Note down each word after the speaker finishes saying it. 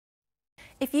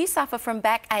If you suffer from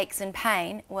back aches and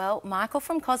pain, well, Michael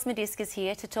from Kosmodisk is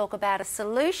here to talk about a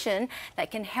solution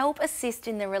that can help assist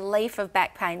in the relief of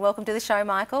back pain. Welcome to the show,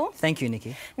 Michael. Thank you,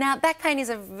 Nikki. Now, back pain is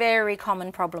a very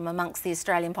common problem amongst the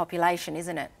Australian population,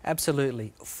 isn't it?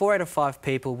 Absolutely. 4 out of 5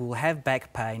 people will have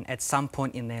back pain at some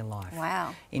point in their life.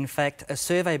 Wow. In fact, a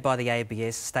survey by the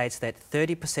ABS states that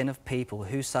 30% of people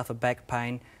who suffer back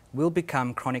pain will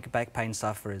become chronic back pain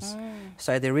sufferers.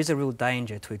 So there is a real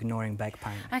danger to ignoring back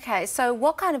pain. Okay, so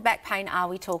what kind of back pain are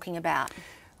we talking about?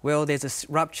 Well, there's a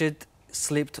ruptured,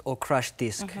 slipped or crushed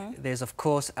disc. There's of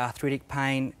course arthritic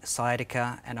pain,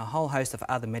 sciatica and a whole host of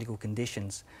other medical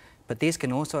conditions. But these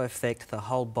can also affect the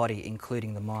whole body,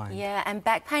 including the mind. Yeah, and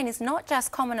back pain is not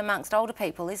just common amongst older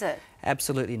people, is it?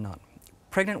 Absolutely not.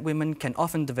 Pregnant women can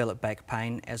often develop back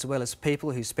pain, as well as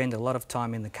people who spend a lot of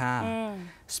time in the car,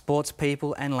 sports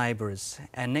people and labourers.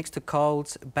 And next to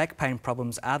colds, back pain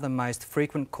problems are the most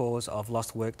frequent cause of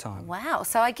lost work time. Wow,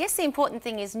 so I guess the important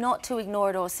thing is not to ignore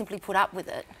it or simply put up with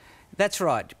it. That's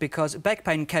right, because back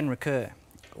pain can recur.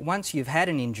 Once you've had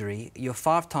an injury, you're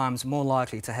 5 times more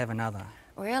likely to have another.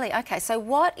 Really? Okay, so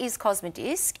what is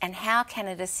Kosmodisk and how can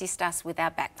it assist us with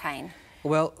our back pain?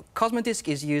 Well, Kosmodisk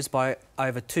is used by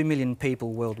over 2 million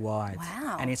people worldwide.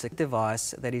 Wow. And it's a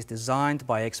device that is designed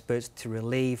by experts to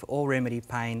relieve or remedy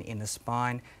pain in the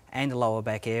spine and the lower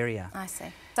back area. I see.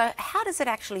 So how does it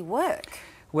actually work?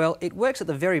 Well, it works at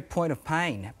the very point of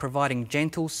pain, providing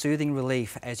gentle, soothing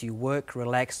relief as you work,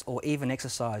 relax or even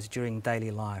exercise during daily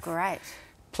life. Great.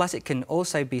 Plus, it can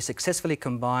also be successfully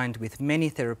combined with many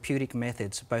therapeutic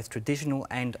methods, both traditional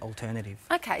and alternative.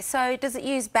 Okay, so does it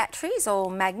use batteries or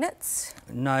magnets?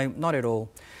 No, not at all.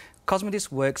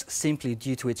 Kosmodisk works simply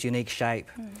due to its unique shape.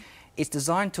 It's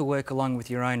designed to work along with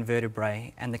your own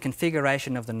vertebrae, and the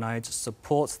configuration of the nodes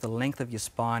supports the length of your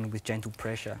spine with gentle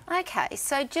pressure. Okay,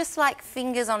 so just like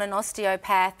fingers on an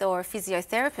osteopath or a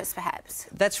physiotherapist, perhaps?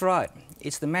 That's right.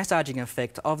 It's the massaging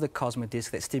effect of the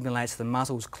Kosmodisk that stimulates the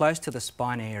muscles close to the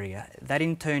spine area. That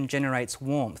in turn generates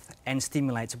warmth and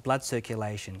stimulates blood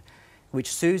circulation, which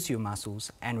soothes your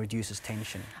muscles and reduces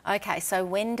tension. Okay, so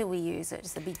when do we use it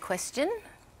is the big question.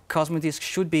 Kosmodisk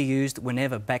should be used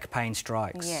whenever back pain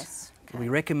strikes. Yes. Okay. We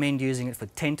recommend using it for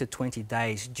 10 to 20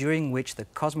 days, during which the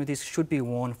Kosmodisk should be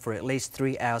worn for at least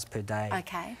 3 hours per day.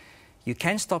 Okay. You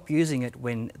can stop using it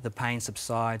when the pain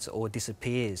subsides or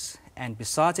disappears. And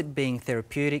besides it being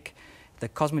therapeutic, the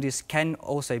Kosmodisk can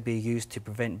also be used to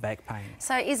prevent back pain.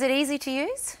 So is it easy to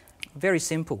use? Very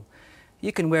simple.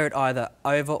 You can wear it either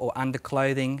over or under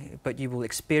clothing, but you will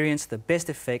experience the best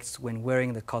effects when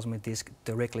wearing the Kosmodisk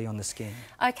directly on the skin.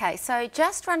 Okay, so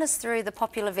just run us through the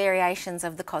popular variations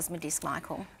of the Kosmodisk,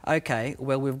 Michael. Okay,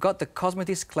 well, we've got the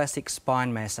Kosmodisk Classic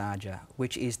Spine Massager,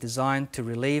 which is designed to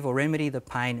relieve or remedy the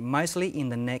pain mostly in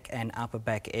the neck and upper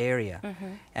back area.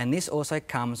 And this also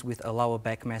comes with a lower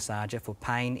back massager for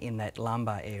pain in that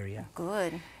lumbar area.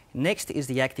 Good. Next is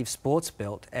the Active Sports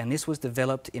Belt, and this was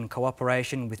developed in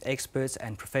cooperation with experts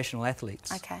and professional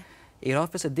athletes. Okay. It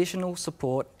offers additional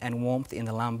support and warmth in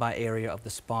the lumbar area of the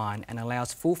spine and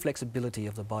allows full flexibility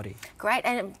of the body. Great,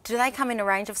 and do they come in a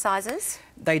range of sizes?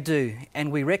 They do,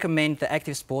 and we recommend the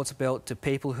Active Sports Belt to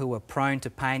people who are prone to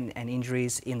pain and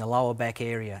injuries in the lower back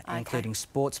area, including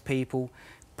sports people,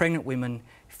 pregnant women,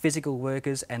 physical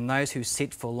workers and those who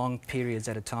sit for long periods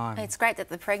at a time. It's great that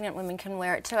the pregnant women can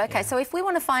wear it too. Okay, so if we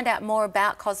want to find out more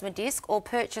about Kosmodisk or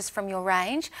purchase from your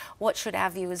range, what should our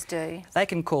viewers do? They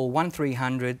can call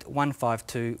 1300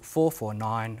 152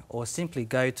 449 or simply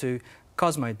go to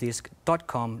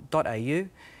kosmodisk.com.au.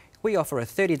 We offer a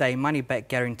 30-day money-back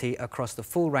guarantee across the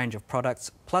full range of products,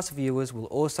 plus viewers will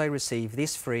also receive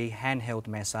this free handheld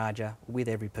massager with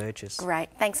every purchase. Great.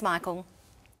 Thanks, Michael.